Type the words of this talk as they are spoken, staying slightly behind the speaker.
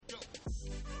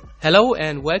Hello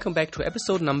and welcome back to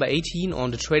episode number 18 on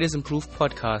the Traders Improve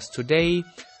podcast. Today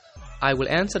I will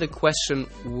answer the question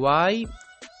why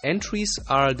entries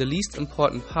are the least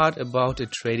important part about a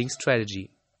trading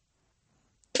strategy.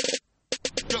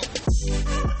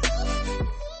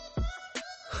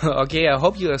 Okay, I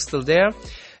hope you are still there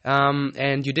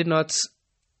and you did not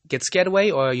get scared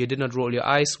away or you did not roll your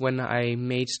eyes when I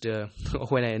announced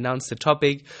the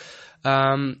topic.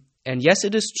 And yes,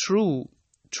 it is true.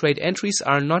 Trade entries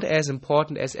are not as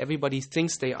important as everybody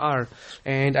thinks they are.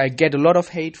 And I get a lot of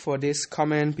hate for this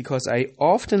comment because I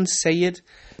often say it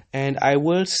and I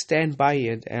will stand by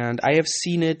it. And I have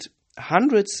seen it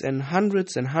hundreds and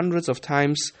hundreds and hundreds of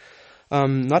times,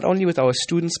 not only with our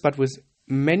students, but with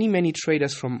many, many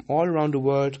traders from all around the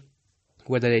world,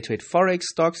 whether they trade Forex,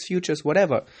 stocks, futures,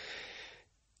 whatever.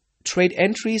 Trade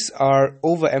entries are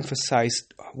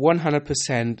overemphasized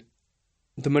 100%.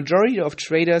 The majority of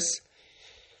traders,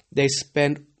 they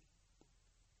spend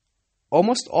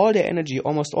almost all their energy,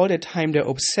 almost all their time, they're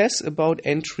obsessed about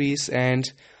entries and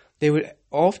they will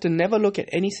often never look at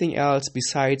anything else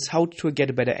besides how to get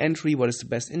a better entry, what is the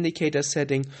best indicator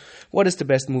setting, what is the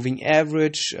best moving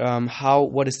average,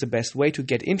 what is the best way to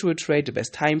get into a trade, the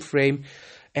best time frame,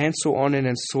 and so on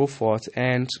and so forth.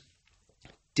 And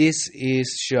this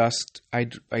is just, I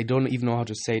don't even know how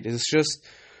to say it. It's just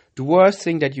the worst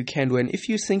thing that you can do. And if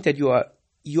you think that you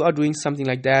are doing something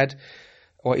like that,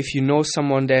 or if you know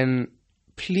someone, then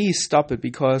please stop it,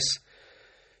 because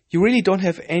you really don't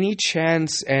have any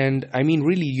chance, and I mean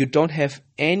really, you don't have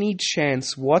any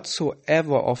chance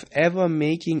whatsoever of ever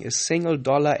making a single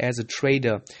dollar as a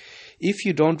trader if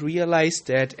you don't realize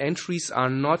that entries are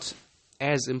not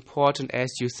as important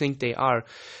as you think they are.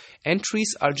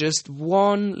 Entries are just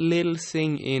one little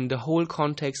thing in the whole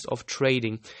context of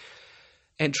trading.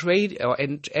 And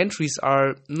entries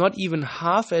are not even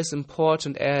half as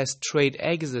important as trade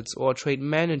exits or trade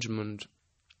management.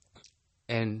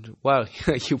 And, well,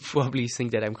 you probably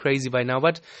think that I'm crazy by now,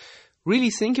 but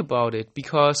really think about it,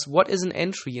 because what is an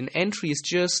entry? An entry is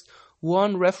just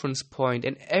one reference point,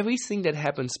 and everything that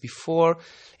happens before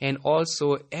and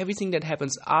also everything that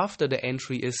happens after the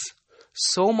entry is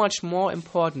so much more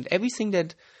important. Everything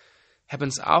that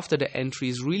happens after the entry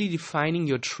is really defining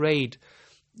your trade.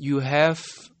 You have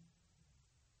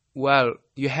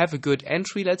a good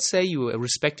entry, let's say, you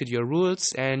respected your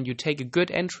rules and you take a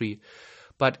good entry.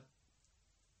 But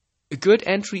a good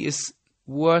entry is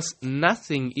worth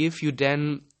nothing if you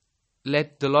then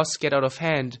let the loss get out of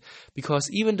hand, because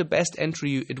even the best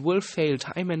entry, it will fail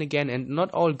time and again, and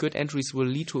not all good entries will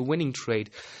lead to a winning trade.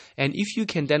 And if you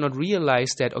can then not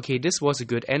realize that, okay, this was a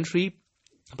good entry,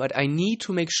 but I need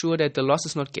to make sure that the loss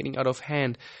is not getting out of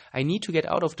hand. I need to get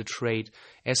out of the trade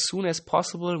as soon as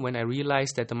possible when I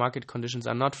realize that the market conditions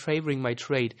are not favoring my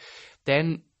trade.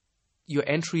 Then your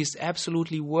entry is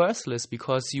absolutely worthless,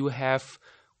 because you have,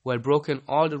 broken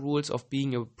all the rules of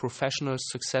being a professional,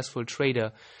 successful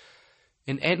trader.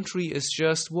 An entry is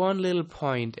just one little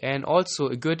point, and also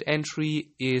a good entry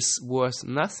is worth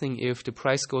nothing if the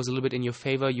price goes a little bit in your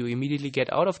favor. You immediately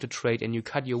get out of the trade and you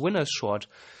cut your winners short.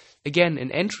 Again,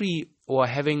 an entry or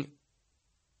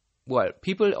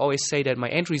people always say that my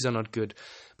entries are not good,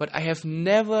 but I have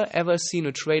never ever seen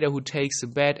a trader who takes a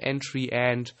bad entry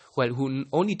who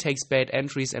only takes bad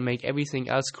entries and make everything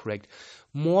else correct.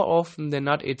 More often than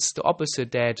not, it's the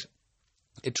opposite, that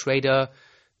a trader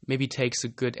maybe takes a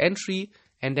good entry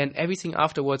and then everything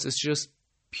afterwards is just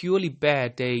purely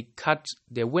bad. They cut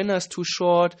their winners too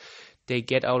short, they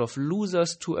get out of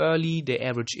losers too early, they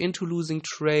average into losing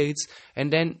trades,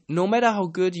 and then no matter how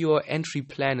good your entry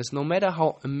plan is, no matter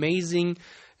how amazing,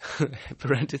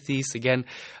 parentheses again,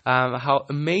 how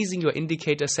amazing your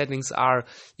indicator settings are,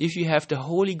 if you have the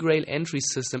holy grail entry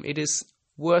system, it is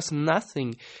worth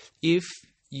nothing if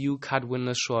you cut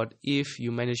winners short, if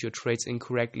you manage your trades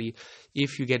incorrectly,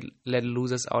 if you let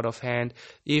losers out of hand,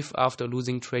 if after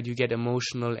losing trade you get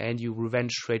emotional and you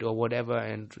revenge trade or whatever.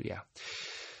 And yeah,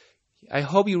 I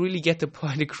hope you really get the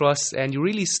point across and you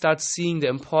really start seeing the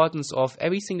importance of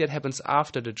everything that happens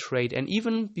after the trade and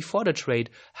even before the trade.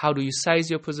 How do you size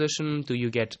your position? Do you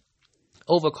get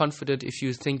overconfident if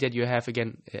you think that you have,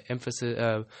 again,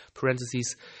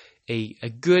 parentheses, a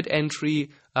good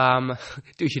entry?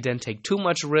 Do you then take too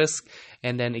much risk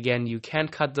and then again you can't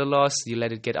cut the loss, you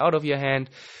let it get out of your hand?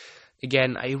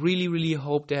 Again, I really, really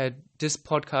hope that this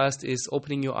podcast is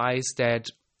opening your eyes, that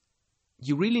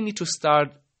you really need to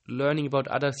start learning about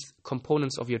other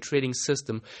components of your trading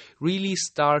system. Really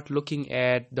start looking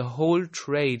at the whole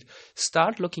trade.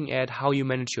 Start looking at how you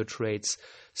manage your trades.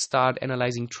 Start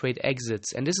analyzing trade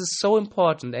exits. And this is so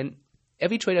important. And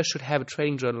every trader should have a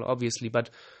trading journal, obviously, but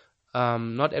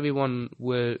not everyone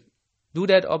will do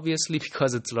that, obviously,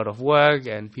 because it's a lot of work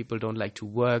and people don't like to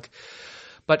work.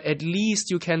 But at least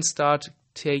you can start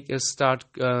creating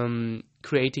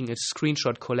a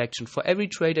screenshot collection. For every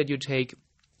trade that you take,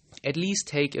 at least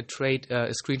take a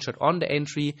screenshot on the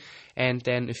entry and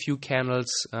then a few candles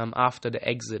after the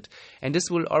exit. And this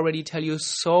will already tell you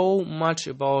so much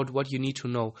about what you need to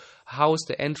know. How is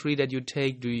the entry that you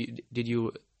take? Did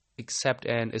you accept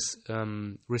and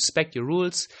respect your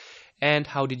rules? And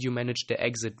how did you manage the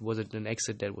exit? Was it an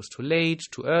exit that was too late,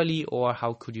 too early, or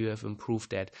how could you have improved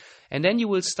that? And then you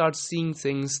will start seeing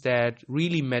things that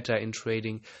really matter in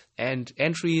trading. And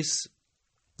entries,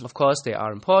 of course, they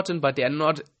are important, but they are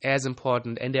not as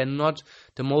important, and they're not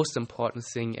the most important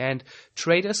thing. And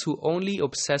traders who only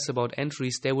obsess about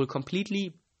entries, they will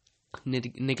completely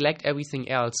neglect everything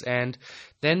else, and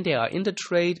then they are in the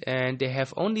trade and they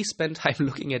have only spent time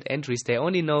looking at entries. They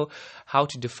only know how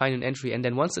to define an entry, and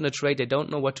then once in a trade they don't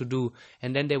know what to do,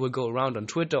 and then they will go around on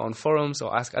Twitter, on forums,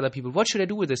 or ask other people, what should I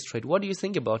do with this trade? What do you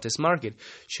think about this market?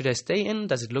 Should I stay in?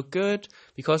 Does it look good?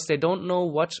 Because they don't know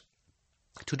what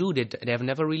to do. They have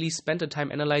never really spent the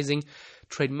time analyzing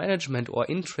trade management or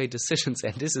in-trade decisions,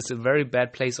 and this is a very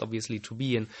bad place, obviously, to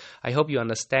be in. I hope you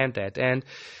understand that. And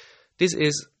this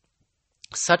is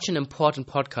such an important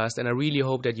podcast, and I really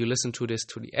hope that you listen to this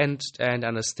to the end and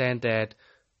understand that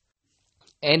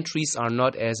entries are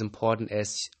not as important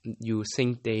as you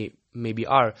think they maybe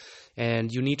are. And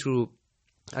you need to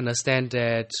understand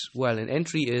that, well, an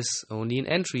entry is only an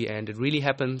entry, and it really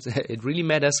happens, it really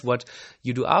matters what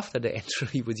you do after the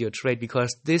entry with your trade,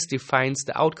 because this defines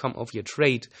the outcome of your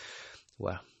trade.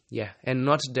 Well, yeah, and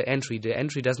not the entry. The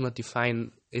entry does not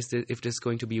define if this is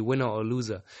going to be a winner or a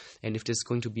loser, and if this is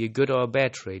going to be a good or a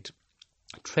bad trade.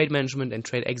 Trade management and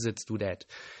trade exits do that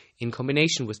in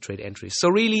combination with trade entries. So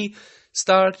really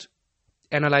start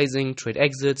analyzing trade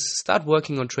exits, start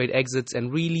working on trade exits,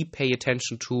 and really pay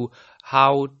attention to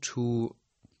how to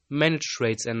manage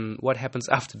trades and what happens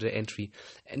after the entry.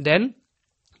 And then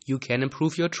you can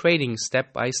improve your trading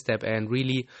step by step and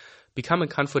really become a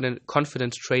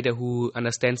confident trader who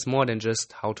understands more than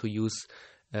just how to use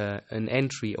an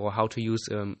entry or how to use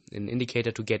an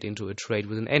indicator to get into a trade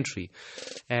with an entry.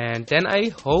 And then I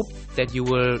hope that you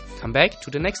will come back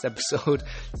to the next episode,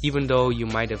 even though you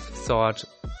might have thought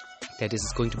that this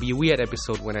is going to be a weird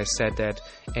episode when I said that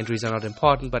entries are not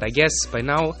important, but I guess by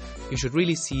now you should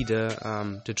really see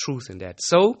the truth in that.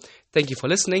 So thank you for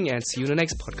listening, and see you in the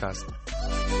next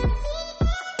podcast.